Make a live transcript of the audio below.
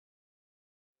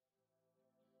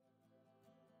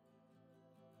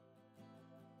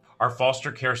Our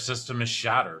foster care system is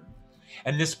shattered.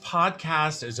 And this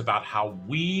podcast is about how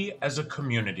we as a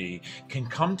community can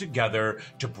come together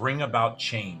to bring about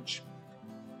change.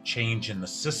 Change in the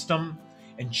system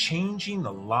and changing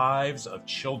the lives of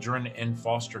children in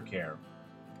foster care.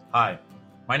 Hi,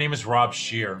 my name is Rob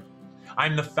Scheer.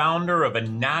 I'm the founder of a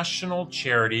national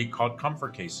charity called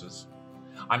Comfort Cases.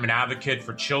 I'm an advocate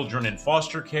for children in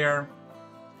foster care.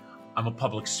 I'm a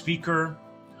public speaker.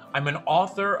 I'm an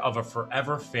author of A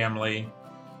Forever Family.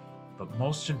 But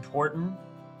most important,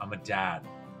 I'm a dad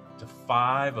to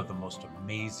 5 of the most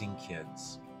amazing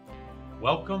kids.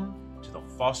 Welcome to the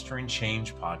Fostering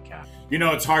Change podcast. You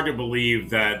know, it's hard to believe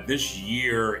that this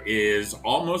year is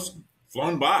almost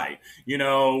flown by. You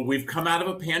know, we've come out of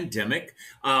a pandemic.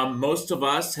 Most of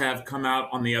us have come out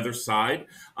on the other side,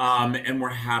 and we're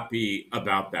happy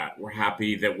about that. We're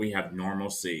happy that we have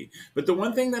normalcy. But the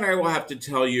one thing that I will have to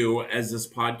tell you as this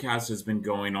podcast has been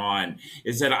going on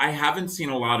is that I haven't seen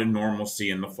a lot of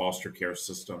normalcy in the foster care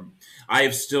system. I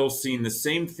have still seen the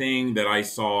same thing that I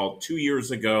saw 2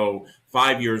 years ago,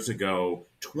 5 years ago,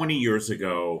 20 years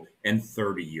ago, and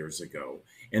 30 years ago.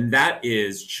 And that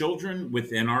is children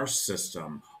within our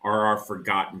system are our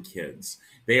forgotten kids.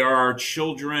 They are our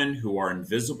children who are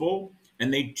invisible,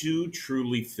 and they do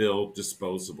truly feel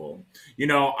disposable. You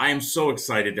know, I am so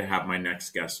excited to have my next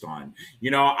guest on.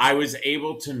 You know, I was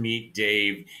able to meet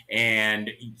Dave,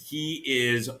 and he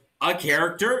is a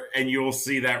character, and you'll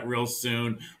see that real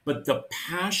soon. But the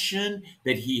passion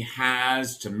that he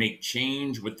has to make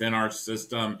change within our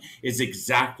system is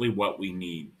exactly what we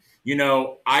need. You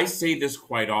know, I say this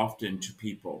quite often to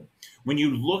people. When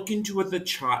you look into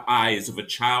the eyes of a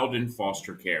child in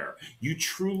foster care, you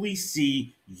truly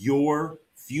see your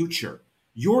future,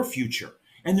 your future.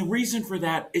 And the reason for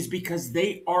that is because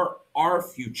they are our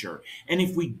future. And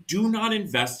if we do not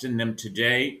invest in them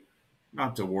today,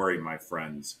 not to worry, my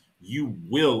friends, you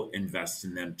will invest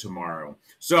in them tomorrow.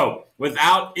 So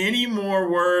without any more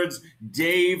words,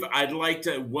 Dave, I'd like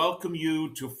to welcome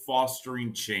you to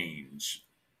Fostering Change.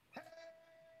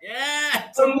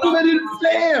 Yeah. Unlimited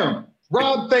fam.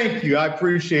 Rob, thank you. I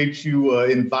appreciate you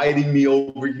inviting me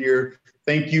over here.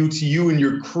 Thank you to you and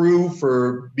your crew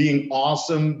for being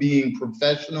awesome, being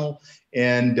professional,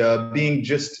 and being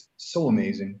just so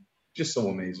amazing. Just so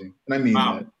amazing. And I mean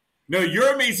that. No,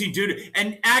 you're amazing, dude.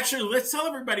 And actually, let's tell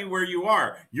everybody where you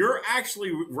are. You're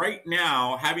actually right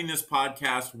now having this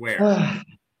podcast where?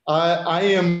 I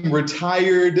am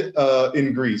retired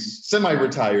in Greece,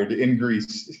 semi-retired in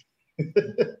Greece.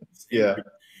 Yeah.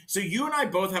 So you and I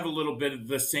both have a little bit of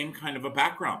the same kind of a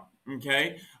background,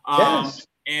 okay? Yes.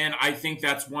 And I think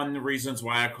that's one of the reasons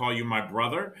why I call you my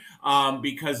brother,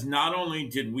 because not only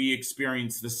did we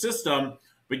experience the system,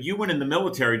 but you went in the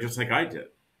military just like I did,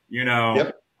 you know?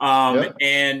 Yep.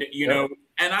 And, you know,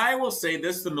 and I will say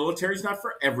this, the military is not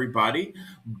for everybody,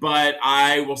 but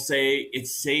I will say it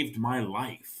saved my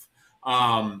life.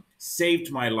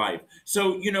 Saved my life.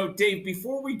 So, you know, Dave,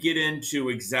 before we get into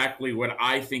exactly what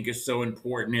I think is so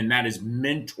important, and that is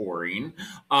mentoring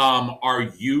our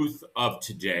youth of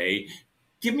today,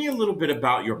 give me a little bit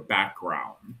about your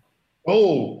background.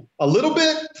 Oh, a little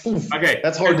bit? Oof, okay.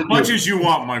 That's hard to do. As much as you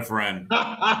want, my friend.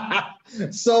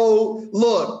 So,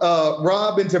 look,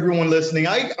 Rob, and to everyone listening,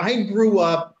 I grew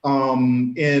up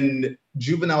in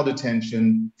juvenile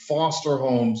detention, foster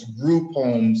homes, group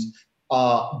homes,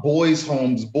 boys'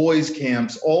 homes, boys'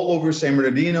 camps, all over San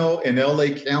Bernardino and LA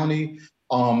County.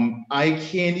 I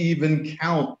can't even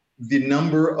count the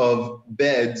number of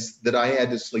beds that I had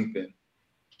to sleep in.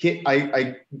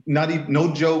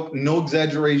 No joke, no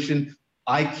exaggeration.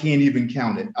 I can't even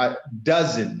count it.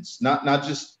 Dozens, not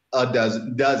just a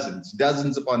dozen,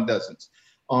 dozens upon dozens.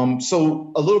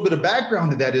 So a little bit of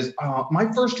background to that is my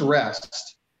first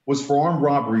arrest was for armed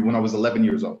robbery when I was 11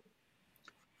 years old.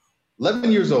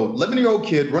 11-year-old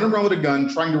kid running around with a gun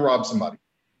trying to rob somebody.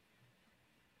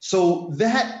 So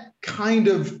that kind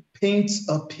of paints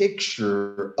a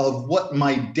picture of what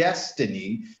my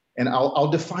destiny, and I'll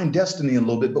define destiny a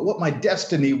little bit, but what my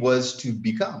destiny was to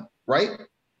become, right?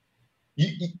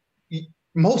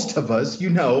 Most of us,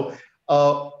 you know,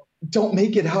 don't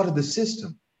make it out of the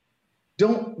system,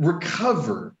 don't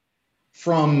recover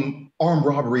from armed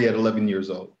robbery at 11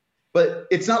 years old. But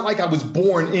it's not like I was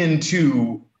born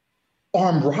into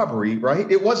armed robbery,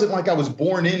 right? It wasn't like I was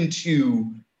born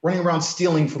into running around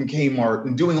stealing from Kmart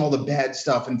and doing all the bad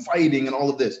stuff and fighting and all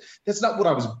of this. That's not what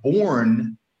I was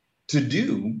born to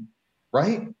do,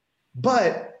 right?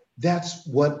 But that's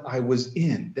what I was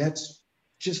in. That's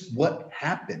just what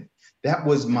happened. That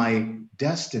was my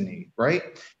destiny, right?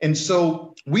 And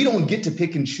so we don't get to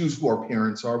pick and choose who our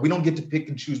parents are. We don't get to pick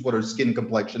and choose what our skin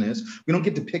complexion is. We don't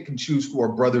get to pick and choose who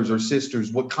our brothers or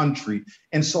sisters, what country.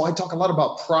 And so I talk a lot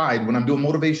about pride when I'm doing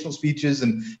motivational speeches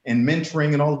and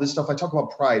mentoring and all of this stuff. I talk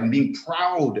about pride and being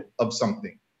proud of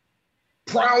something.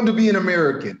 Proud to be an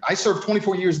American. I served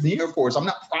 24 years in the Air Force. I'm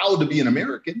not proud to be an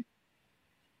American.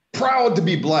 Proud to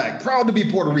be Black, proud to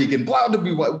be Puerto Rican, proud to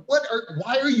be white.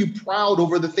 Why are you proud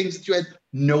over the things that you had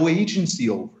no agency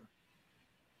over?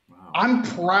 Wow. I'm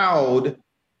proud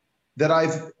that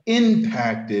I've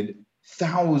impacted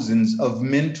thousands of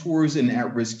mentors and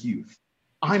at-risk youth.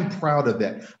 I'm proud of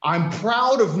that. I'm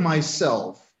proud of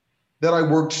myself that I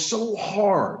worked so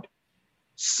hard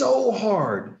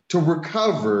to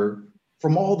recover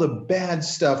from all the bad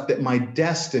stuff that my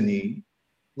destiny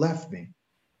left me.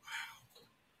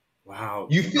 Wow.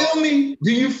 You feel me?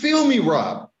 Do you feel me,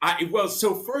 Rob? Well,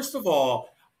 so first of all,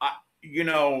 I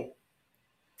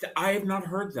have not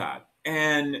heard that.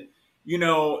 And,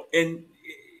 and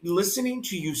listening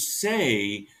to you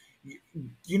say,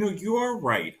 you are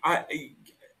right.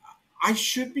 I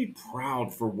should be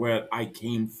proud for where I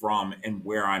came from and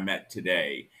where I'm at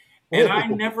today. And I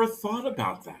never thought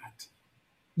about that.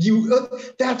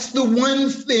 That's the one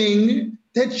thing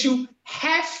that you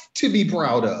have to be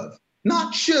proud of.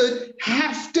 Not should,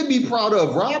 have to be proud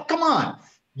of. Rob, come on.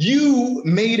 You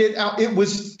made it out. It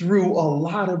was through a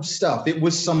lot of stuff. It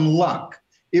was some luck.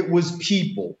 It was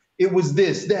people. It was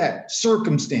this, that,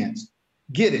 circumstance.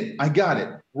 Get it. I got it.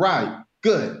 Right.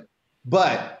 Good.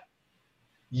 But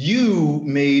you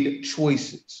made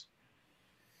choices.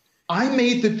 I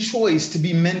made the choice to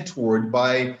be mentored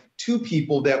by two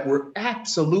people that were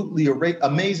absolutely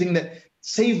amazing, that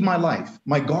saved my life.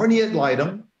 My guardian ad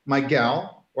litem, my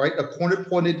gal, right? A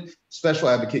court-appointed special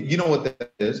advocate. You know what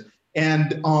that is.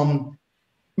 And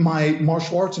my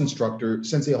martial arts instructor,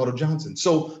 Sensei Otto Johnson.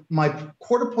 So my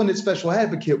court-appointed special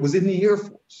advocate was in the Air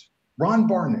Force, Ron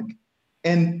Barnick.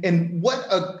 And what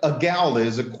a gal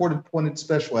is, a court-appointed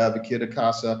special advocate, a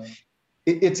CASA,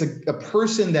 it's a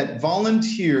person that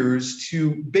volunteers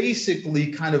to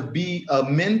basically kind of be a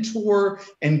mentor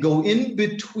and go in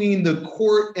between the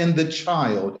court and the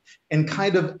child and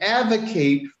kind of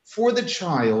advocate for the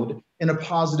child in a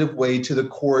positive way to the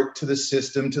court, to the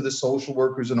system, to the social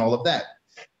workers and all of that.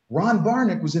 Ron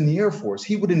Barnick was in the Air Force.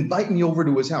 He would invite me over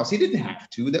to his house. He didn't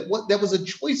have to. That was a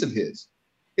choice of his.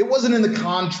 It wasn't in the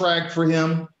contract for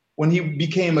him when he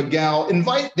became a gal.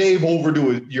 Invite Dave over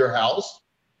to your house.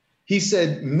 He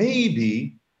said,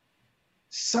 maybe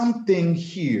something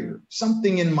here,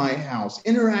 something in my house,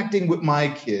 interacting with my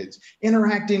kids,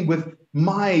 interacting with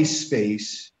my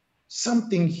space,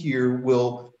 something here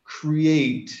will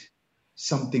create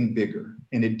something bigger.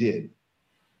 And it did.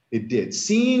 It did.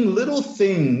 Seeing little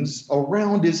things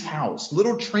around his house,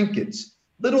 little trinkets,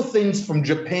 little things from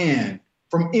Japan,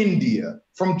 from India,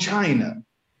 from China.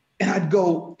 And I'd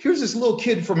go, here's this little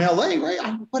kid from LA, right?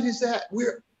 What is that?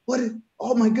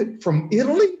 Oh my good, from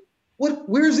Italy?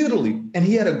 Where's Italy? And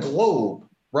he had a globe,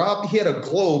 Rob, he had a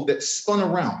globe that spun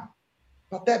around,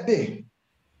 about that big.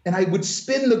 And I would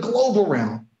spin the globe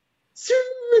around,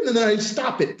 and then I'd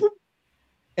stop it.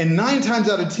 And 9 times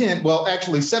out of 10, well,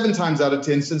 actually 7 times out of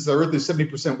 10, since the earth is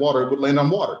 70% water, it would land on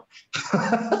water.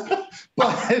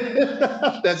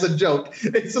 But that's a joke.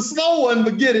 It's a small one,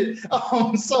 but get it.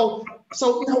 So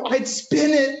I'd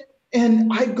spin it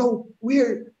and I'd go,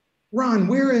 Ron,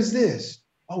 where is this?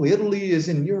 Oh, Italy is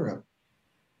in Europe.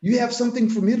 You have something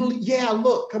from Italy? Yeah,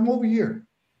 look, come over here.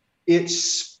 It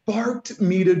sparked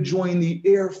me to join the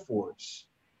Air Force.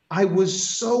 I was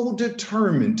so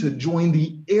determined to join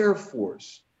the Air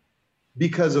Force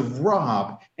because of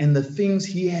Rob and the things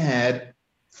he had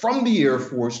from the Air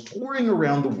Force touring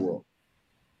around the world.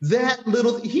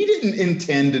 He didn't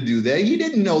intend to do that. He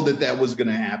didn't know that was going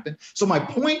to happen. So my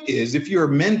point is, if you're a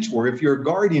mentor, if you're a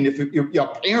guardian, if you're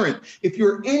a parent, if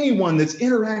you're anyone that's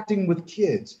interacting with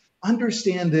kids,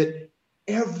 understand that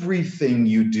everything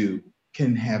you do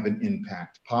can have an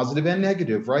impact, positive and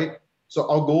negative, right? So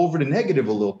I'll go over to negative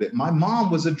a little bit. My mom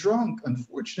was a drunk,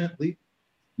 unfortunately.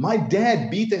 My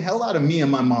dad beat the hell out of me and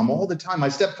my mom all the time, my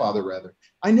stepfather rather.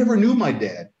 I never knew my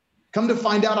dad. Come to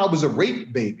find out I was a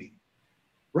rape baby.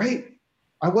 Right?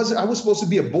 I was supposed to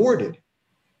be aborted.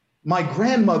 My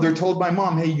grandmother told my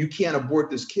mom, hey, you can't abort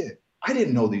this kid. I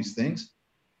didn't know these things,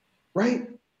 right?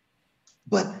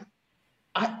 But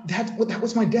that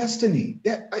was my destiny.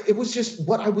 It was just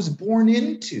what I was born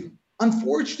into.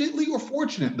 Unfortunately or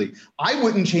fortunately, I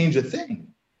wouldn't change a thing.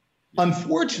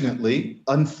 Unfortunately,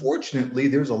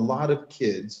 there's a lot of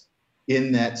kids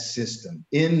in that system,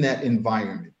 in that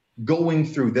environment, going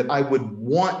through that I would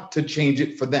want to change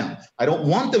it for them. I don't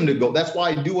want them to go. That's why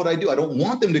I do what I do. I don't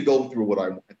want them to go through what I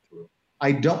went through.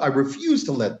 I refuse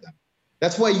to let them.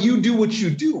 That's why you do what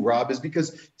you do, Rob, is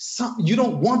because you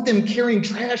don't want them carrying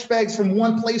trash bags from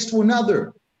one place to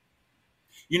another.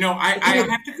 You know, I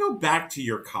have to go back to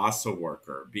your CASA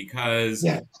worker because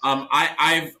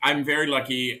I'm very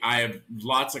lucky. I have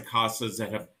lots of CASAs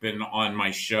that have been on my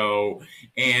show,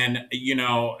 and you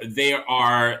know, they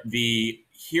are the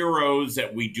heroes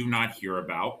that we do not hear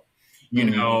about. You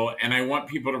know, and I want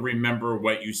people to remember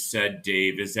what you said,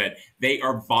 Dave, is that they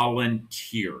are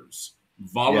volunteers.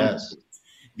 Volunteers. Yes.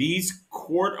 These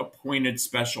court-appointed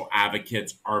special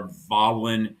advocates are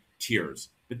volunteers.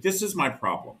 But this is my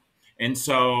problem. And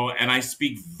I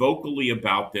speak vocally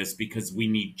about this because we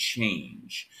need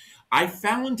change. I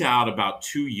found out about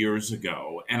 2 years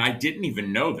ago, and I didn't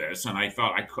even know this, and I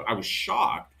thought I was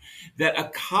shocked, that a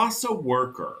CASA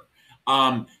worker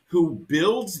who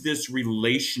builds this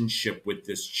relationship with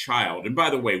this child. And by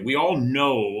the way, we all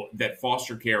know that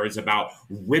foster care is about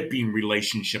ripping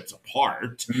relationships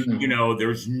apart. You know,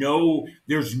 there's no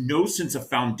sense of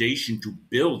foundation to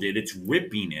build it. It's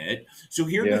ripping it. So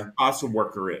here the CASA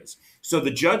worker is. So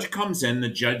the judge comes in, the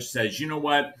judge says, you know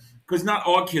what? Because not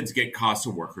all kids get CASA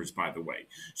workers, by the way.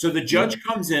 So the judge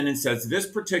comes in and says, this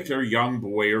particular young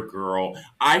boy or girl,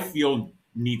 I feel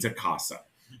needs a CASA.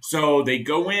 So they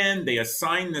go in, they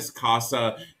assign this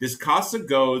CASA. This CASA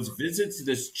goes, visits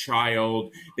this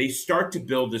child. They start to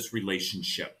build this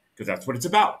relationship because that's what it's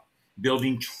about.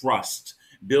 Building trust,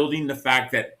 building the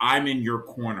fact that I'm in your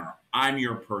corner. I'm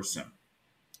your person.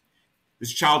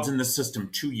 This child's in the system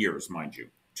 2 years, mind you.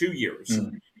 2 years.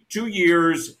 2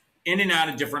 years in and out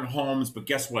of different homes. But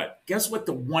guess what? Guess what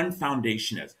the one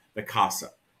foundation is? The CASA.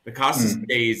 The CASA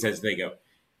stays as they go.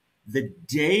 The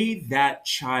day that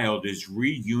child is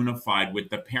reunified with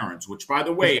the parents, which, by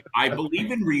the way, I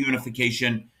believe in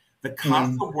reunification, the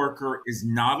CASA worker is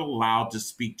not allowed to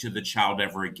speak to the child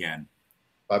ever again.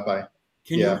 Bye-bye.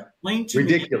 Can you explain to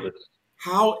me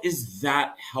how is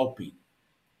that helping?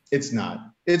 It's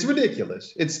not. It's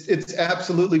ridiculous. It's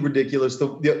absolutely ridiculous.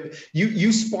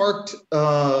 You sparked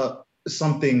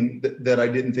something that I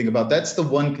didn't think about. That's the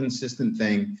one consistent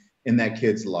thing in that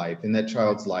kid's life, in that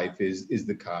child's life, is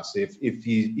the CASA. If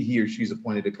he or she's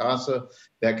appointed to CASA,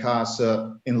 that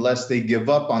CASA, unless they give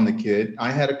up on the kid,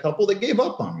 I had a couple that gave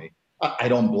up on me. I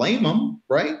don't blame them,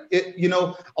 right? You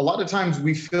know, a lot of times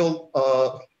we feel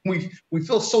we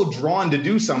feel so drawn to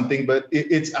do something, but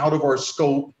it's out of our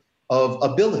scope of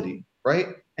ability, right?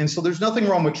 And so there's nothing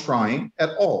wrong with trying at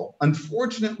all.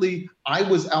 Unfortunately, I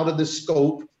was out of the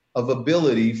scope of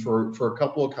ability for a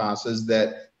couple of CASAs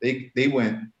that they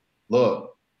went,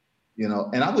 look, you know,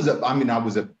 and I was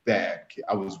a bad kid.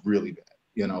 I was really bad,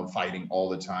 you know, fighting all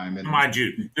the time. And mind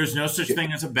you, there's no such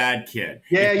thing as a bad kid.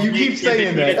 Yeah, you keep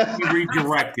saying that. To be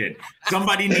redirected.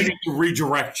 Somebody needed to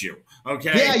redirect you.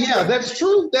 Okay. Yeah, that's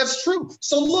true. That's true.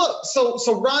 So look,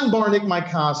 so Ron Barnick, my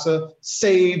CASA,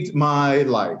 saved my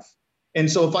life. And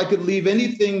so if I could leave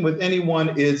anything with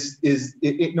anyone is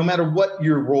no matter what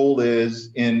your role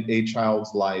is in a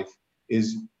child's life,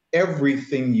 is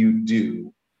everything you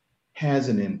do has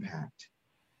an impact.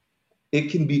 It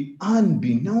can be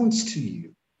unbeknownst to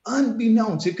you,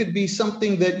 unbeknownst. It could be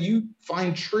something that you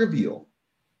find trivial.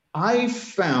 I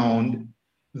found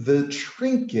the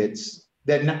trinkets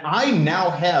that I now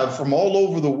have from all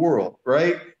over the world,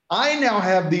 right? I now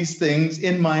have these things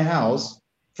in my house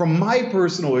from my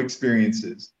personal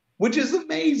experiences, which is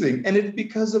amazing. And it's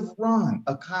because of Ron,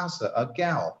 a CASA, a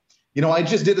gal. You know, I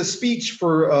just did a speech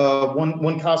for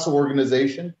one CASA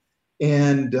organization,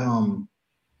 and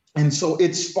so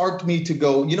it sparked me to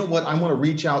go, you know what, I want to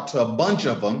reach out to a bunch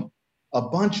of them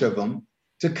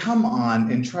to come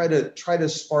on and try to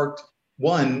spark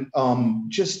one,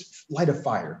 just light a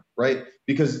fire, right?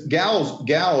 Because gals,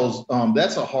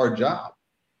 that's a hard job.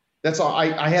 That's all.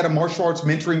 I had a martial arts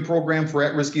mentoring program for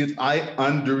at-risk youth. I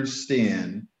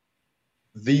understand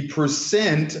the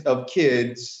percent of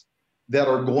kids that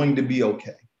are going to be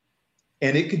okay.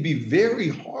 And it could be very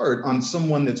hard on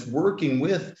someone that's working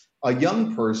with a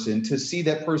young person to see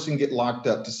that person get locked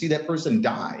up, to see that person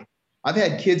die. I've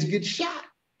had kids get shot.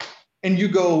 And you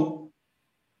go,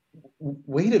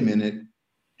 wait a minute,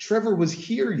 Trevor was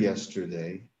here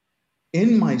yesterday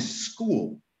in my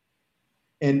school,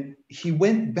 and he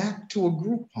went back to a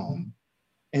group home.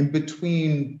 And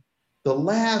between the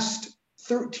last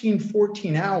 13,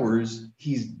 14 hours,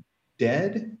 he's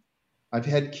dead. I've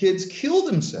had kids kill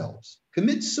themselves,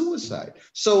 commit suicide.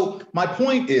 So my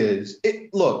point is,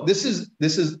 look, this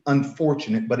is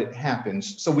unfortunate, but it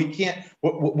happens. So we can't,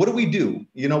 what do we do?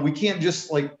 We can't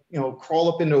just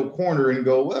crawl up into a corner and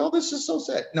go, well, this is so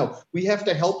sad. No, we have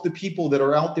to help the people that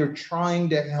are out there trying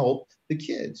to help the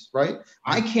kids, right?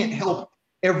 I can't help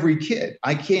every kid.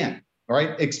 I can't.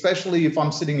 Right, especially if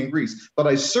I'm sitting in Greece, but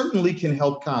I certainly can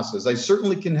help CASAs. I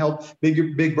certainly can help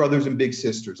big brothers and big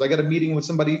sisters. I got a meeting with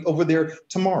somebody over there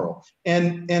tomorrow,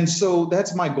 and so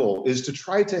that's my goal, is to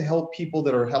try to help people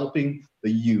that are helping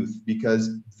the youth, because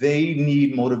they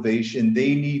need motivation,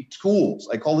 they need tools.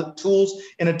 I call it tools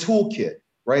in a toolkit,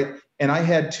 right? And I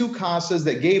had 2 CASAs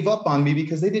that gave up on me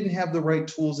because they didn't have the right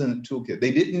tools in the toolkit.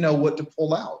 They didn't know what to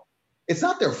pull out. It's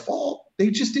not their fault. They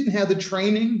just didn't have the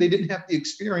training. They didn't have the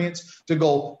experience to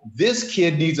go, this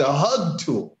kid needs a hug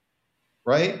tool,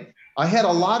 right? I had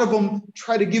a lot of them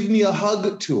try to give me a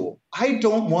hug tool. I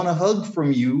don't want a hug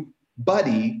from you,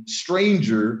 buddy,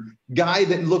 stranger, guy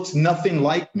that looks nothing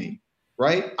like me,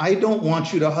 right? I don't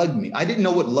want you to hug me. I didn't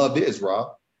know what love is,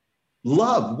 Rob.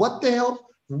 Love, what the hell?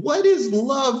 What is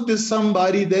love to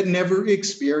somebody that never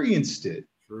experienced it?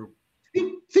 True.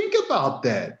 Think about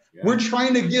that. Yeah. We're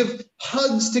trying to give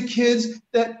hugs to kids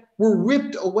that were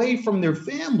ripped away from their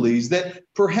families, that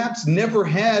perhaps never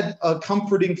had a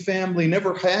comforting family,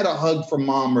 never had a hug from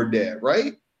mom or dad,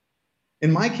 right?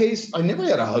 In my case, I never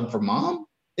had a hug from mom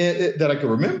that I can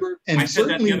remember. And I said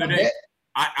certainly that the other day.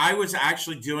 I was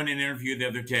actually doing an interview the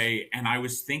other day, and I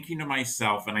was thinking to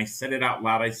myself, and I said it out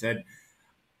loud. I said,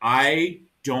 I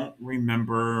don't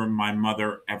remember my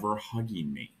mother ever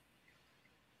hugging me.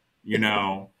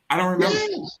 I don't remember.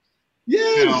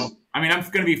 Yes. I mean, I'm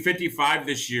going to be 55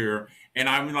 this year, and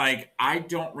I'm like, I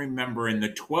don't remember in the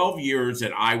 12 years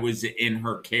that I was in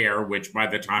her care, which by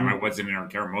the time I wasn't in her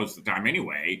care most of the time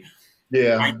anyway.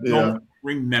 Yeah. I don't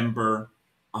remember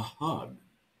a hug.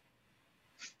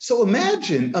 So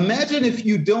imagine if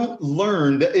you don't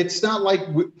learn that. It's not like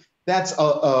that's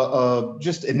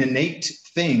just an innate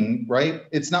thing, right?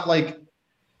 It's not like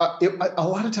a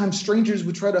lot of times strangers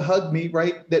would try to hug me,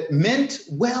 right? That meant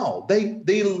well.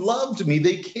 They loved me.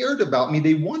 They cared about me.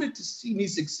 They wanted to see me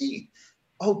succeed.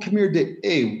 Oh, come here, Dick.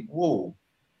 Hey, whoa.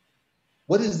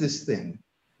 What is this thing?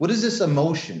 What is this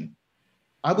emotion?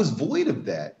 I was void of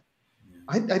that.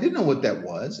 I didn't know what that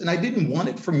was, and I didn't want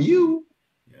it from you,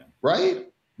 right?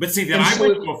 But see, then I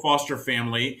went to a foster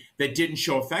family that didn't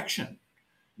show affection.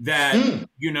 That,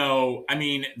 I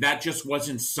mean, that just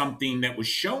wasn't something that was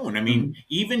shown. I mean,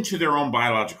 even to their own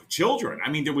biological children.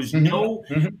 I mean, there was no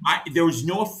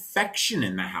affection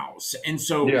in the house. And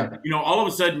so, all of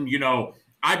a sudden,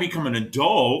 I become an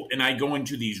adult and I go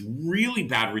into these really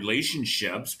bad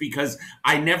relationships because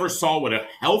I never saw what a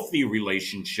healthy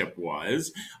relationship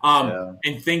was.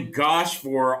 And thank gosh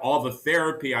for all the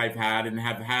therapy I've had and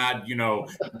have had,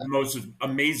 the most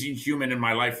amazing human in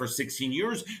my life for 16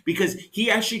 years, because he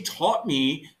actually taught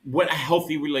me what a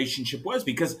healthy relationship was,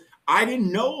 because I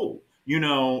didn't know,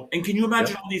 and can you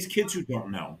imagine all these kids who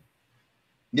don't know?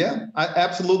 Yeah,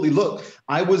 absolutely. Look,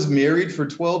 I was married for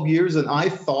 12 years and I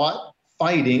thought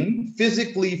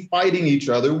physically fighting each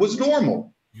other was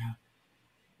normal. Yeah.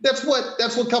 That's what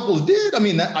couples did. I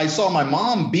mean, I saw my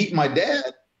mom beat my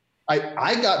dad.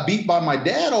 I got beat by my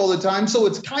dad all the time. So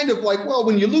it's kind of like, well,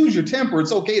 when you lose your temper,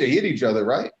 it's okay to hit each other,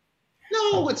 right?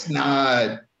 No, it's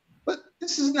not. But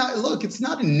this is not, look, it's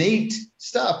not innate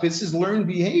stuff. This is learned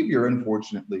behavior,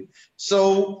 unfortunately.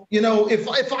 So,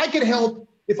 if I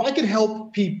could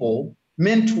help people,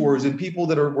 mentors and people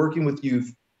that are working with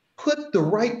youth, put the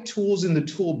right tools in the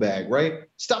tool bag, right?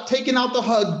 Stop taking out the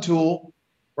hug tool,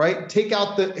 right? Take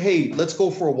out the, hey, let's go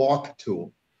for a walk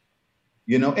tool,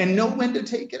 and know when to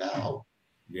take it out.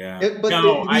 Yeah. We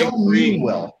all mean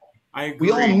well. I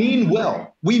agree. We all mean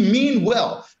well. We mean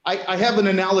well. I have an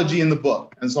analogy in the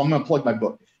book, and so I'm going to plug my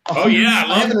book. Oh yeah,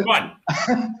 I love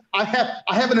fun. I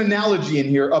have an analogy in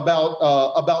here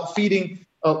about feeding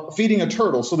a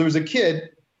turtle. So there was a kid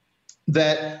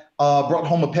that brought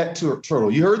home a pet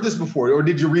turtle. You heard this before, or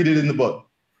did you read it in the book?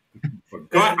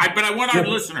 But I want our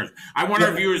listeners, I want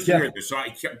our viewers to hear this. So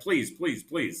please.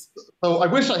 So I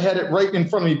wish I had it right in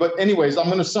front of me, but anyways, I'm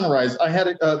going to summarize.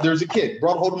 There's a kid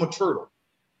brought home a turtle,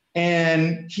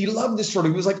 and he loved this turtle.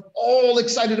 He was like all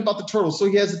excited about the turtle. So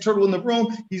he has the turtle in the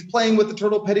room. He's playing with the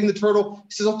turtle, petting the turtle.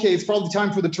 He says, okay, it's probably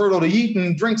time for the turtle to eat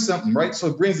and drink something, right? So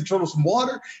he brings the turtle some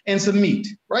water and some meat,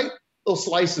 right? Little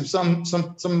slice of some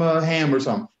ham or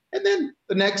something. And then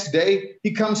the next day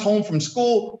he comes home from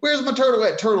school. Where's my turtle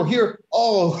at? Turtle here.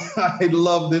 Oh, I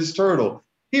love this turtle.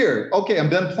 Here. Okay, I'm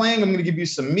done playing. I'm going to give you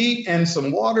some meat and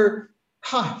some water.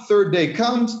 Third day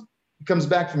comes. He comes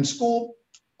back from school.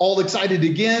 all excited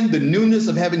again. The newness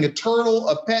of having a turtle,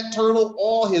 a pet turtle,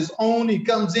 all his own. He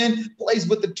comes in, plays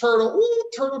with the turtle.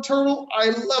 Ooh, turtle. I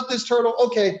love this turtle.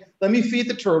 Okay, let me feed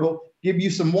the turtle, give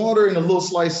you some water and a little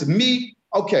slice of meat.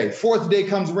 Okay, fourth day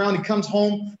comes around, he comes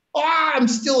home. I'm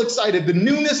still excited. The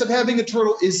newness of having a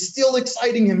turtle is still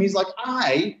exciting him. He's like,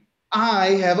 I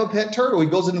have a pet turtle. He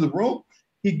goes into the room,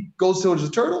 he goes towards the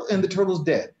turtle, and the turtle's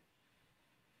dead.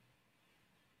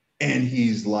 And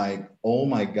he's like, oh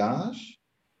my gosh,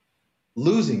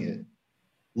 losing it,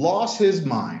 lost his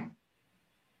mind.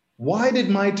 Why did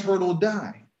my turtle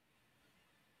die?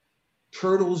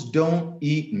 Turtles don't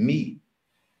eat meat.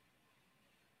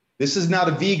 This is not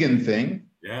a vegan thing.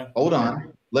 Yeah. Hold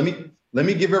on. Let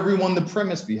me give everyone the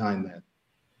premise behind that.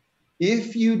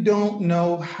 If you don't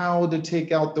know how to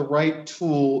take out the right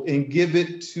tool and give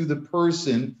it to the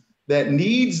person that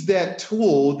needs that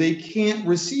tool, they can't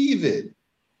receive it,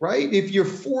 right? If you're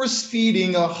force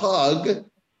feeding a hug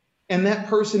and that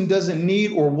person doesn't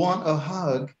need or want a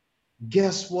hug,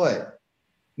 guess what?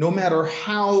 No matter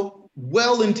how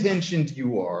well-intentioned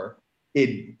you are,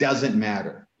 it doesn't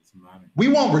matter. We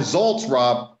want results,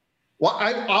 Rob. Well,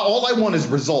 all I want is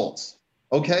results,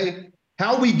 okay?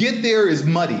 How we get there is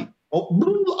muddy.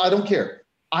 Oh, I don't care.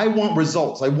 I want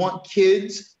results. I want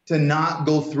kids to not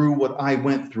go through what I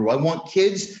went through. I want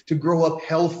kids to grow up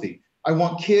healthy. I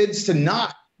want kids to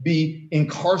not be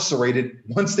incarcerated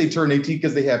once they turn 18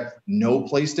 because they have no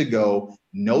place to go,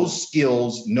 no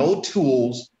skills, no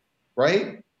tools,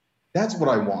 right? That's what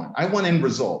I want. I want end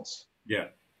results. Yeah.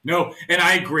 No, and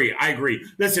I agree.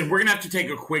 Listen, we're going to have to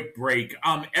take a quick break.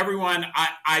 Everyone,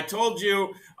 I told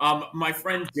you, my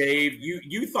friend Dave,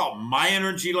 you thought my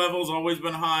energy level's always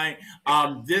been high.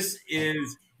 This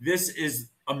is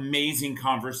amazing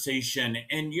conversation.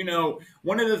 And, you know,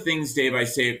 one of the things, Dave, I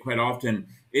say it quite often,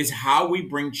 is how we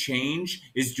bring change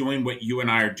is doing what you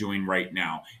and I are doing right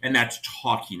now. And that's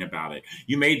talking about it.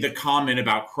 You made the comment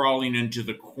about crawling into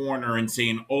the corner and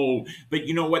saying, oh, but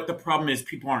you know what? The problem is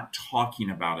people aren't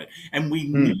talking about it. And we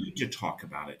need to talk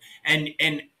about it.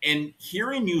 And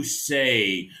hearing you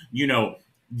say, you know,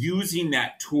 using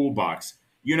that toolbox,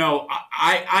 you know,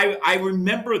 I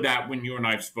remember that when you and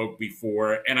I spoke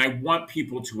before, and I want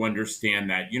people to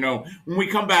understand that. You know, when we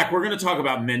come back, we're going to talk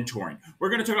about mentoring. We're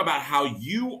going to talk about how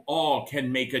you all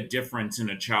can make a difference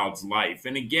in a child's life.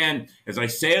 And again, as I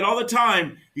say it all the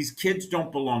time, these kids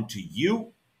don't belong to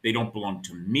you. They don't belong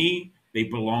to me. They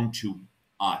belong to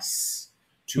us.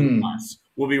 Us.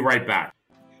 We'll be right back.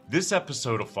 This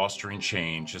episode of Fostering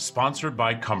Change is sponsored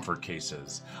by Comfort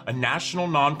Cases, a national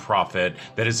nonprofit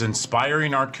that is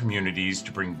inspiring our communities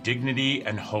to bring dignity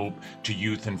and hope to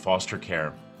youth in foster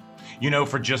care. You know,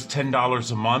 for just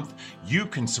 $10 a month, you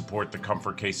can support the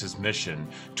Comfort Cases mission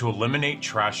to eliminate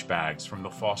trash bags from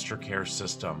the foster care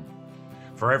system.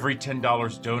 For every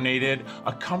 $10 donated,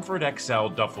 a Comfort XL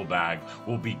duffel bag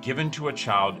will be given to a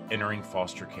child entering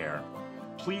foster care.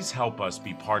 Please help us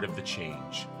be part of the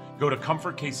change. Go to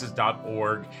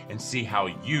comfortcases.org and see how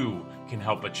you can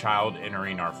help a child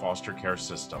entering our foster care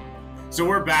system. So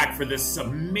we're back for this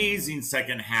amazing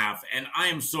second half, and I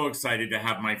am so excited to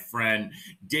have my friend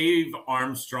Dave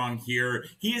Armstrong here.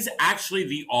 He is actually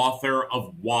the author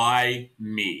of Why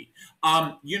Me?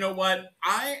 You know what?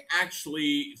 I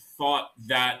actually thought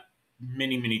that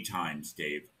many times,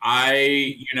 Dave.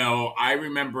 I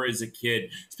remember as a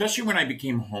kid, especially when I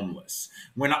became homeless,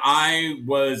 when I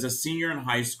was a senior in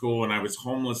high school and I was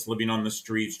homeless, living on the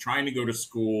streets, trying to go to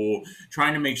school,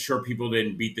 trying to make sure people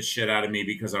didn't beat the shit out of me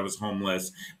because I was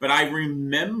homeless. But I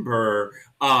remember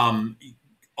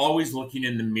always looking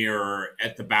in the mirror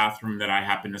at the bathroom that I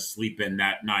happened to sleep in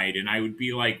that night. And I would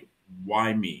be like,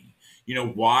 why me? You know,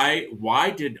 why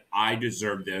did I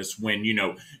deserve this when, you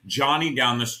know, Johnny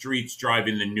down the street's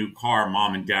driving the new car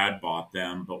mom and dad bought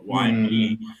them, but why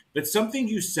me? But something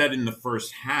you said in the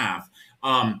first half,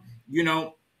 you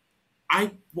know,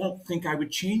 I won't think I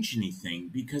would change anything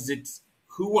because it's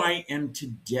who I am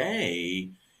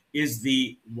today is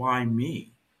the why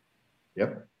me.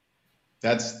 Yep.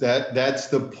 That's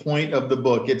the point of the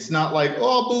book. It's not like,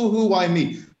 oh, boo-hoo, why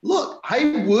me? Look,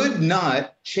 I would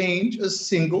not change a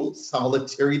single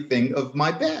solitary thing of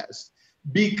my past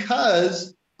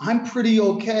because I'm pretty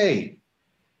okay.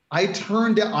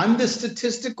 I'm the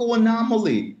statistical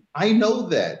anomaly. I know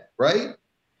that, right?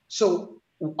 So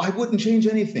I wouldn't change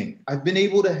anything. I've been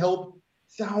able to help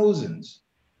thousands.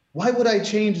 Why would I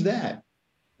change that?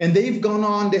 And they've gone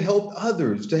on to help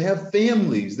others, to have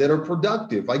families that are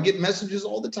productive. I get messages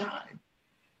all the time.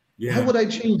 Yeah. Why would I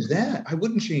change that? I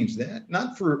wouldn't change that.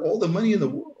 Not for all the money in the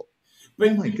world. But,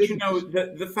 oh my goodness. You know,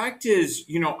 the fact is,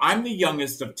 you know, I'm the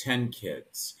youngest of 10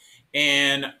 kids.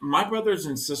 And my brothers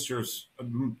and sisters,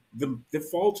 they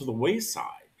fall to the wayside.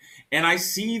 And I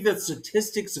see the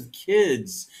statistics of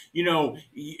kids,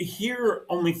 here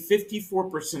only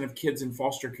 54% of kids in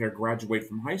foster care graduate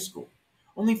from high school.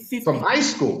 Only 50. From high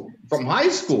school. From high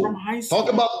school. From high school.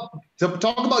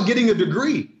 Talk about getting a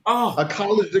degree. Oh, a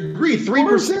college degree.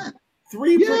 3%.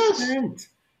 3%. Yes.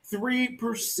 3%.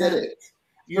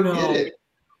 Forget it.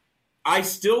 I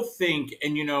still think,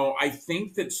 and I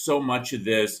think that so much of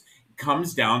this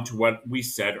comes down to what we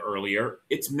said earlier.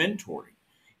 It's mentoring.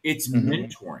 It's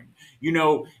mentoring,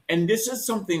 and this is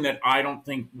something that I don't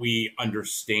think we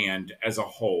understand as a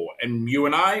whole. And you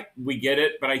and I, we get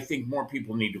it, but I think more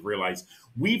people need to realize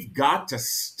we've got to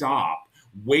stop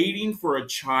waiting for a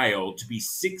child to be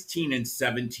 16 and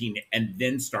 17 and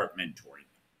then start mentoring.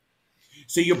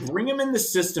 So you bring them in the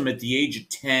system at the age of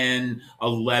 10,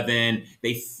 11,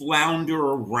 they flounder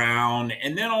around,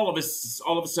 and then all of a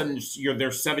sudden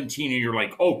they're 17 and you're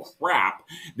like, oh crap,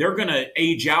 they're going to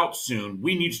age out soon.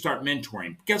 We need to start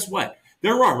mentoring. Guess what?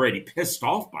 They're already pissed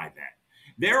off by that.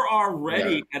 They're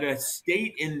already at a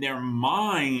state in their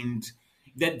mind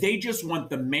that they just want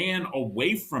the man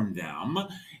away from them.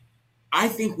 I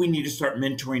think we need to start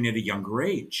mentoring at a younger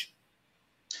age.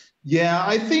 Yeah,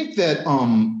 I think that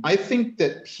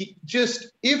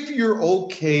if you're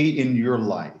okay in your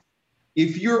life,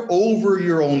 if you're over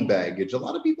your own baggage, a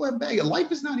lot of people have baggage.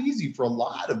 Life is not easy for a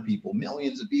lot of people,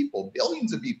 millions of people,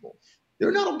 billions of people.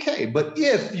 They're not okay. But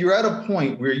if you're at a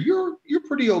point where you're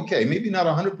pretty okay, maybe not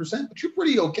 100%, but you're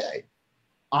pretty okay,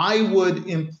 I would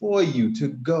employ you to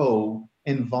go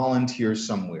and volunteer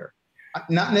somewhere.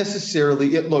 Not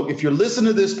necessarily. Look, if you're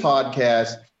listening to this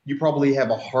podcast, you probably have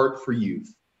a heart for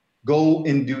youth. Go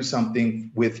and do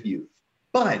something with youth,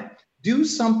 but do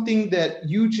something that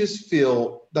you just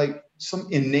feel like some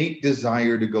innate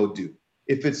desire to go do.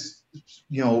 If it's,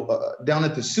 down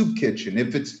at the soup kitchen,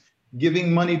 if it's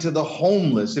giving money to the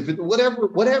homeless, if it,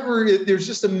 whatever, there's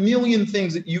just a million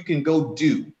things that you can go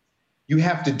do. You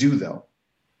have to do though.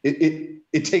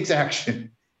 It takes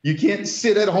action. You can't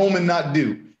sit at home and not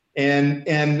do.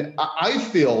 And I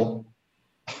feel,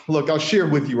 look, I'll share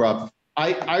with you, Rob.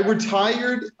 I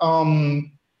retired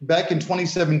back in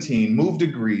 2017, moved to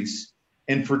Greece,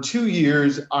 and for 2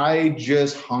 years, I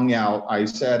just hung out. I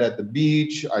sat at the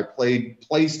beach. I played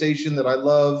PlayStation that I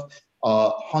love,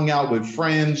 hung out with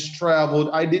friends, traveled.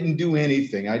 I didn't do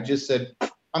anything. I just said,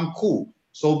 I'm cool.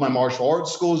 Sold my martial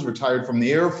arts schools, retired from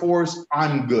the Air Force.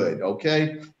 I'm good,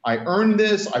 okay? I earned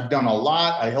this. I've done a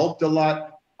lot. I helped a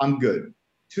lot. I'm good.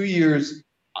 2 years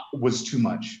was too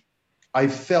much. I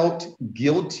felt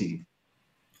guilty.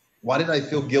 Why did I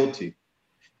feel guilty?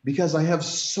 Because I have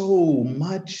so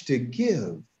much to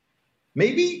give.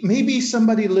 Maybe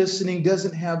somebody listening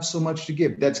doesn't have so much to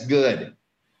give. That's good,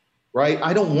 right?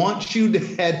 I don't want you to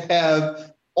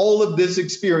have all of this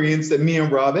experience that me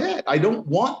and Rob had. I don't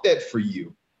want that for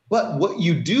you. But what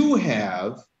you do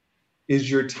have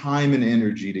is your time and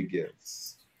energy to give.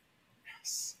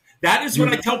 Yes. That is what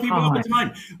I tell people all the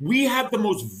time. We have the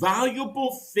most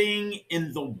valuable thing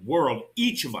in the world,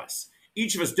 each of us.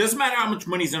 Each of us, doesn't matter how much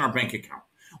money's in our bank account.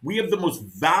 We have the most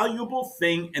valuable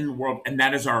thing in the world, and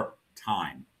that is our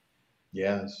time.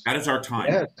 Yes. That is our time.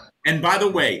 Yes. And by the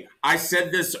way, I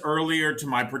said this earlier to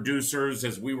my producers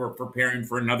as we were preparing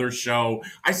for another show.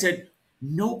 I said,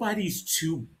 nobody's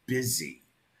too busy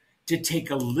to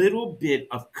take a little bit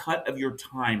of cut of your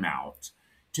time out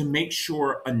to make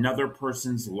sure another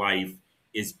person's life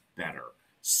is better.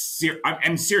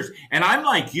 I'm serious. And I'm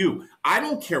like you. I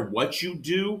don't care what you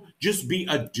do. Just be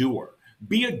a doer.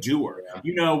 Be a doer.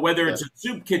 Yeah. Whether it's a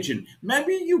soup kitchen,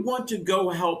 maybe you want to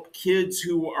go help kids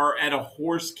who are at a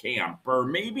horse camp, or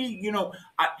maybe,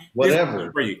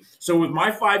 whatever. So with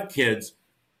my 5 kids,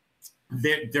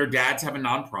 their dads have a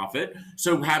nonprofit.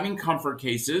 So having comfort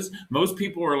cases, most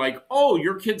people are like, oh,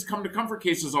 your kids come to comfort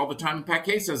cases all the time and pack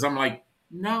cases. I'm like,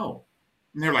 no.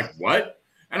 And they're like, what?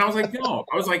 And I was like, no.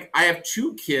 I was like, I have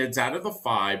 2 kids out of the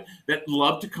 5 that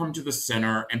love to come to the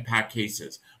center and pack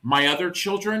cases. My other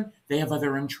children, they have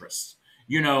other interests.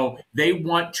 They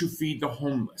want to feed the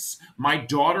homeless. My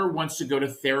daughter wants to go to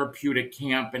therapeutic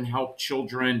camp and help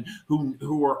children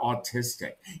who are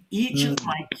autistic. Each of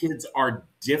my kids are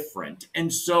different.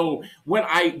 And so what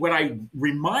I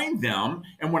remind them,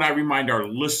 and what I remind our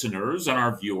listeners and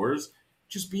our viewers,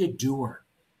 just be a doer.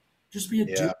 Just be a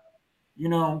doer.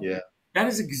 Yeah. That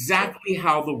is exactly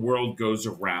how the world goes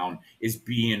around, is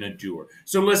being a doer.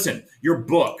 So listen, your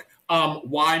book,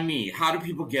 Why Me? How do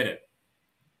people get it?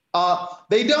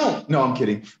 They don't. No, I'm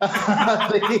kidding.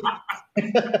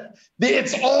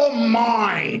 It's all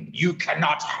mine. You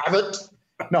cannot have it.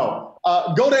 No.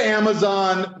 Go to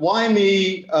Amazon. Why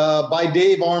Me by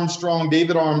David Armstrong.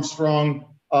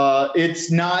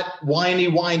 It's not whiny,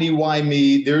 why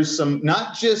me. There's some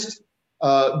not just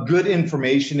good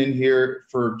information in here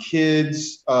for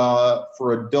kids,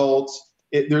 for adults.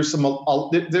 There's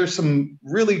some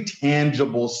really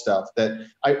tangible stuff that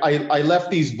I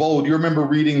left these bold. You remember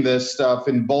reading this stuff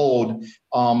in bold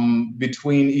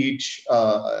between each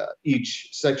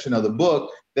section of the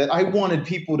book, that I wanted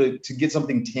people to get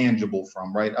something tangible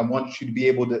from, right? I want you to be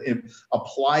able to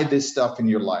apply this stuff in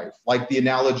your life, like the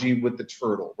analogy with the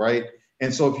turtle, right?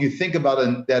 And so if you think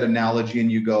about that analogy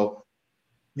and you go,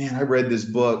 man, I read this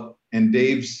book and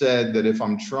Dave said that if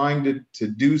I'm trying to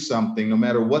do something, no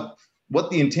matter what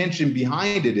the intention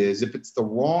behind it is, if it's the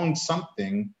wrong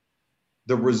something,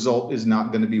 the result is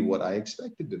not going to be what I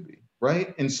expected to be,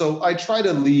 right? And so I try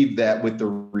to leave that with the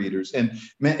readers. And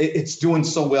man, it's doing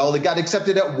so well. It got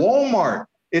accepted at Walmart.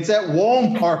 It's at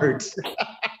Walmart.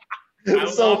 I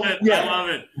love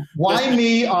it. Why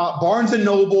Me? Barnes &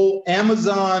 Noble,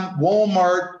 Amazon,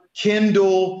 Walmart,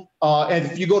 Kindle. And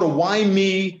if you go to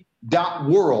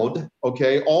whyme.world,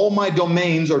 okay, all my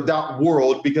domains are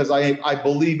 .world because I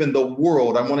believe in the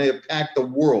world. I want to impact the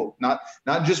world, not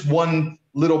just one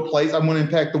little place. I want to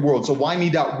impact the world. So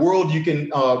whyme.world, you can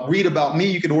read about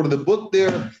me. You can order the book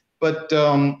there. But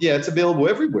yeah, it's available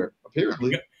everywhere,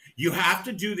 apparently. You have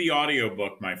to do the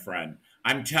audiobook, my friend.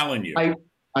 I'm telling you.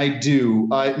 I do.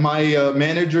 My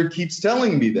manager keeps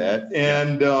telling me that,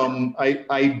 and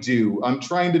I do. I'm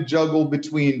trying to juggle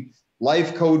between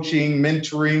life coaching,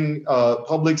 mentoring,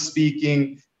 public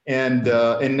speaking, and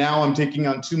now I'm taking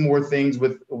on 2 more things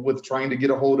with trying to get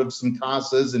a hold of some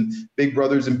CASAs and big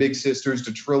brothers and big sisters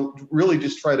to really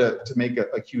just try to make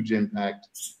a huge impact.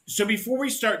 So before we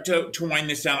start to wind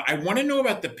this down, I want to know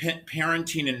about the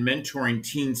Parenting and Mentoring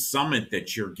Teen Summit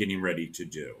that you're getting ready to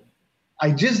do.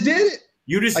 I just did it.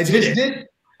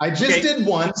 I just did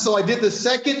one. So I did the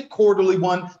second quarterly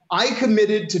one. I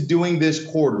committed to doing this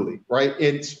quarterly, right?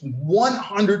 It's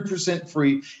 100%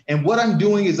 free. And what I'm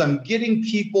doing is I'm getting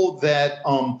people that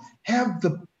have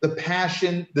the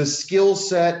passion, the skill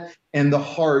set, and the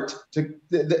heart to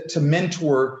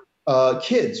mentor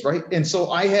kids, right? And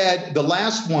so I had the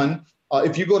last one.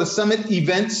 If you go to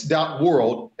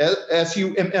summitevents.world,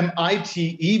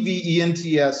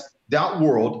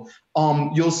 SUMMITEVENTS.world,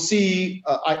 you'll see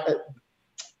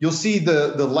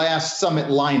the last summit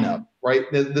lineup, right?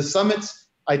 The summits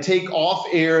I take off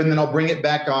air and then I'll bring it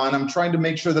back on. I'm trying to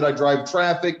make sure that I drive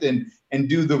traffic and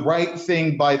do the right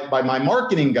thing by my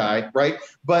marketing guy, right?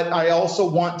 But I also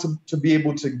want to be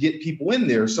able to get people in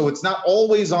there. So it's not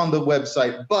always on the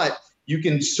website, but you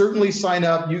can certainly sign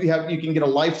up. You can get a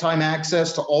lifetime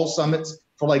access to all summits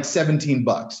for like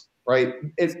 $17, right?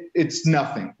 It's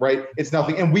nothing, right? It's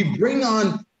nothing. And we bring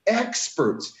on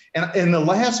experts. And the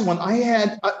last one I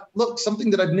had, look, something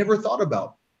that I've never thought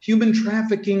about, human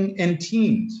trafficking and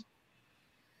teens.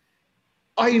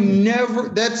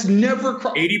 That's never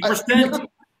 80%.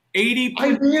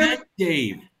 80%,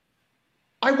 Dave.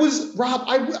 I was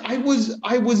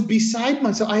beside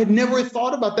myself. I had never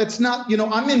thought about that's not,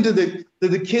 I'm into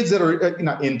the kids that are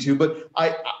not into, but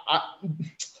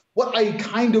what I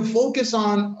kind of focus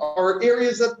on are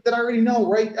areas that I already know,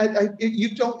 right?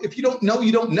 If you don't know,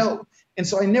 you don't know. And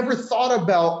so I never thought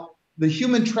about the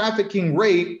human trafficking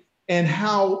rate and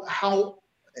how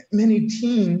many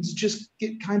teens just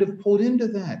get kind of pulled into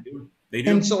that. They do.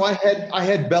 And so I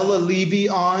had Bella Levy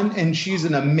on, and she's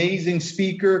an amazing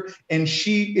speaker, and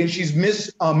she's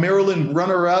Miss Maryland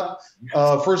runner-up,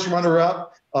 first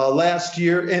runner-up last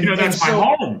year. And that's my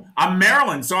home. I'm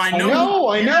Maryland, so I know.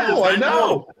 I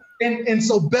know. And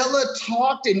so Bella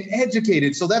talked and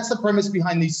educated. So that's the premise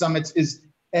behind these summits is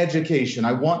education.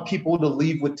 I want people to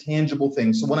leave with tangible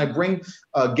things. So when I bring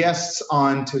guests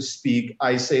on to speak,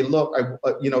 I say, look,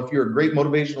 if you're a great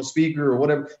motivational speaker or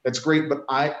whatever, that's great. But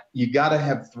you got to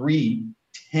have 3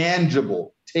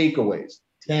 tangible takeaways.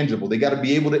 Tangible. They got to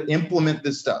be able to implement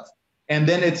this stuff. And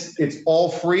then it's all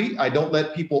free. I don't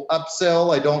let people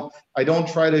upsell. I don't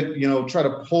try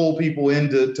to pull people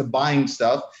into buying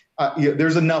stuff.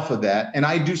 There's enough of that, and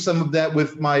I do some of that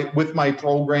with my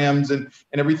programs and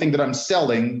everything that I'm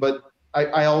selling. But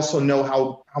I also know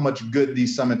how much good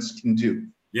these summits can do.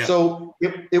 Yeah. So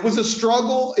it was a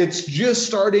struggle. It's just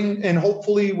starting, and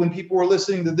hopefully, when people are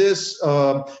listening to this,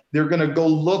 they're going to go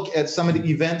look at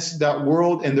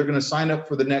summitevents.world and they're going to sign up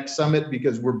for the next summit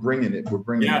because we're bringing it.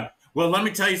 It. Well, let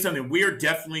me tell you something. We are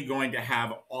definitely going to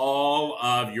have all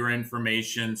of your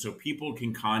information so people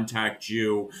can contact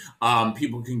you.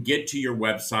 People can get to your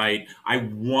website. I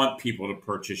want people to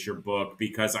purchase your book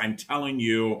because I'm telling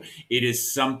you, it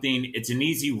is something, it's an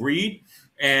easy read.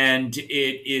 And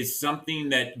it is something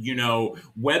that, you know,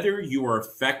 whether you are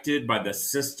affected by the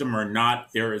system or not,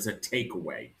 there is a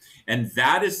takeaway. And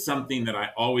that is something that I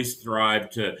always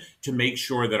strive to make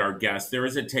sure that our guests, there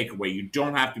is a takeaway. You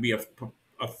don't have to be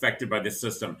affected by the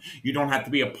system. You don't have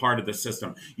to be a part of the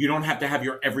system. You don't have to have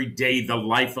your everyday, the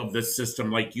life of the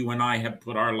system like you and I have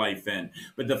put our life in.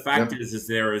 But the fact is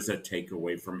there is a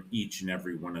takeaway from each and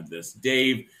every one of this.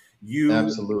 Dave, you,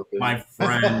 absolutely, my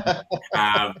friend,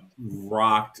 have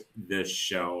rocked this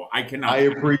show. I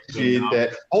appreciate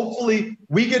that. Hopefully,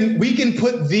 we can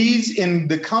put these in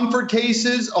the comfort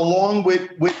cases along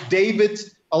with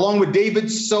David's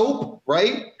soap,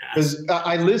 right? Because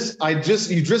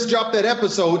you just dropped that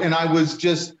episode, and I was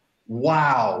just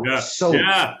wow. Yeah.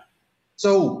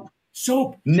 Soap.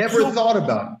 Never thought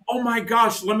about it. Oh my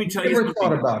gosh, let me tell you something. Never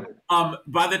thought about it.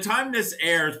 By the time this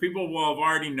airs, people will have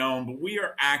already known, but we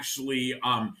are actually,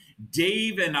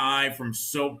 Dave and I from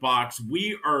Soapbox,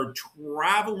 we are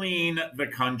traveling the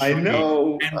country. I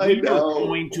know. And we are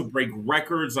going to break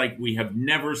records like we have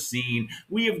never seen.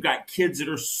 We have got kids that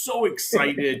are so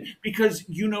excited because,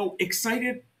 you know,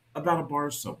 excited about a bar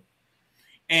of soap.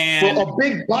 And a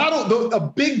big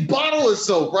bottle of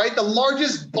soap, right? The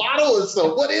largest bottle of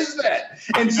soap. What is that?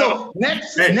 And so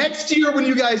next year when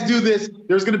you guys do this,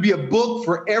 there's going to be a book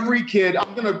for every kid.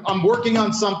 I'm working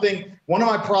on something, one of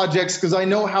my projects, because I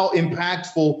know how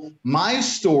impactful my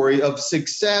story of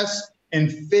success and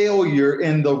failure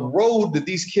and the road that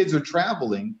these kids are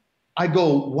traveling. I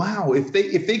go, wow, if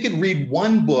they could read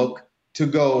one book to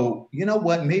go, you know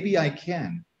what, maybe I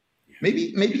can.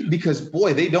 Maybe because,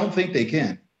 boy, they don't think they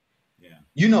can. Yeah.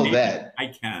 You know maybe that.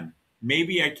 I can.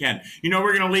 Maybe I can. You know,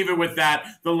 we're going to leave it with that,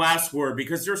 the last word,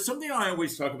 because there's something I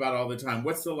always talk about all the time.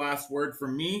 What's the last word for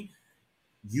me?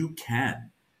 You can.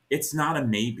 It's not a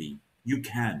maybe. You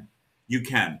can. You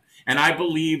can. And I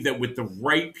believe that with the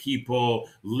right people,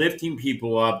 lifting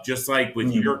people up, just like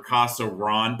with your Casa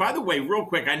Ron. By the way, real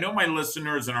quick, I know my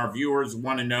listeners and our viewers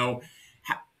want to know,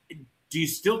 do you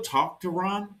still talk to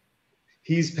Ron?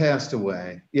 He's passed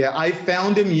away. Yeah, I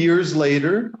found him years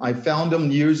later.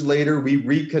 We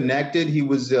reconnected. He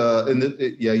was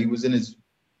he was in his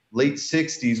late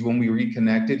 60s when we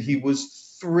reconnected. He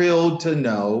was thrilled to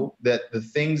know that the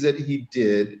things that he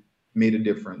did made a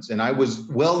difference. And I was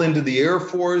well into the Air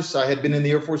Force. I had been in the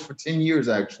Air Force for 10 years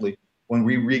actually when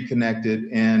we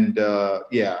reconnected. And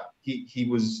he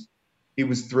was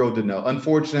thrilled to know.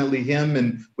 Unfortunately, him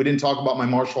and we didn't talk about my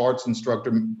martial arts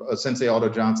instructor, Sensei Otto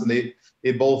Johnson.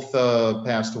 They both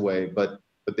passed away, but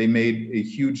they made a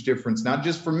huge difference, not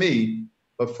just for me,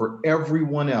 but for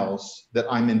everyone else that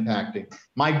I'm impacting.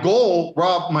 My goal,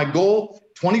 Rob,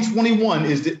 2021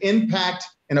 is to impact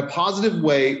in a positive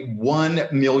way 1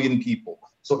 million people.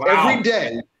 So wow.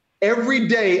 every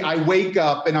day I wake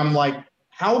up and I'm like,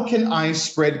 how can I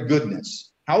spread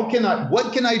goodness? What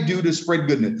can I do to spread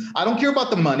goodness? I don't care about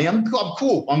the money. I'm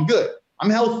cool. I'm good. I'm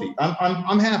healthy.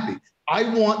 I'm happy. I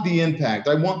want the impact.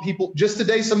 I want people. Just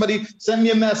today, somebody sent me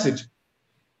a message.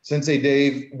 Sensei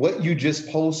Dave, what you just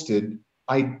posted,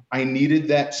 I needed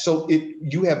that. So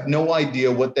you have no idea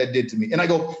what that did to me. And I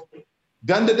go,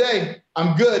 done today.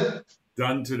 I'm good.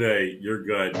 Done today. You're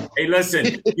good. Hey,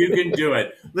 listen, you can do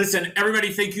it. Listen,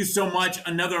 everybody, thank you so much.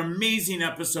 Another amazing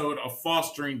episode of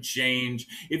Fostering Change.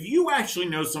 If you actually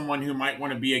know someone who might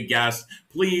want to be a guest,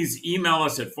 please email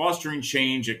us at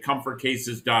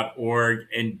fosteringchange@comfortcases.org.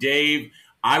 And Dave,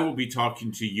 I will be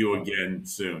talking to you again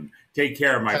soon. Take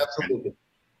care, my friend.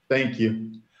 Thank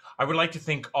you. I would like to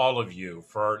thank all of you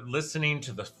for listening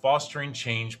to the Fostering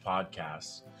Change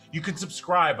podcast. You can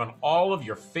subscribe on all of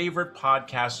your favorite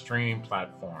podcast streaming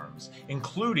platforms,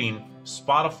 including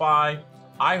Spotify,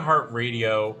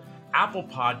 iHeartRadio, Apple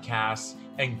Podcasts,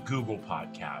 and Google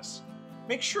Podcasts.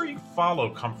 Make sure you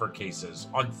follow Comfort Cases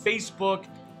on Facebook,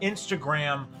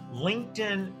 Instagram,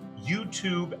 LinkedIn,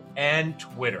 YouTube, and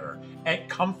Twitter at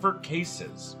Comfort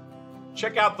Cases.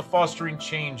 Check out the Fostering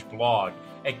Change blog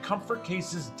at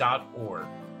comfortcases.org.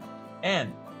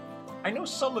 And I know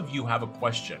some of you have a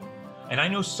question, and I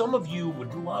know some of you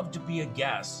would love to be a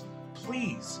guest.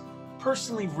 Please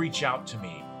personally reach out to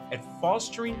me at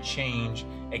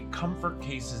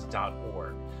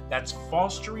fosteringchange@comfortcases.org. That's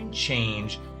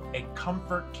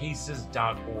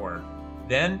fosteringchange@comfortcases.org.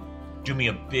 Then do me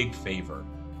a big favor.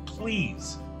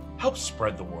 Please help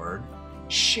spread the word.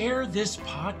 Share this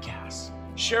podcast.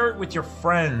 Share it with your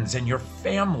friends and your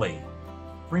family.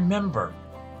 Remember,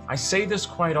 I say this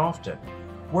quite often,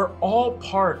 we're all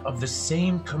part of the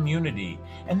same community.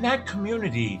 And that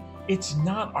community, it's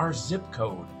not our zip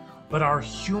code, but our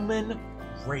human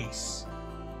race.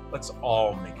 Let's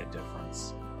all make a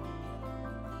difference.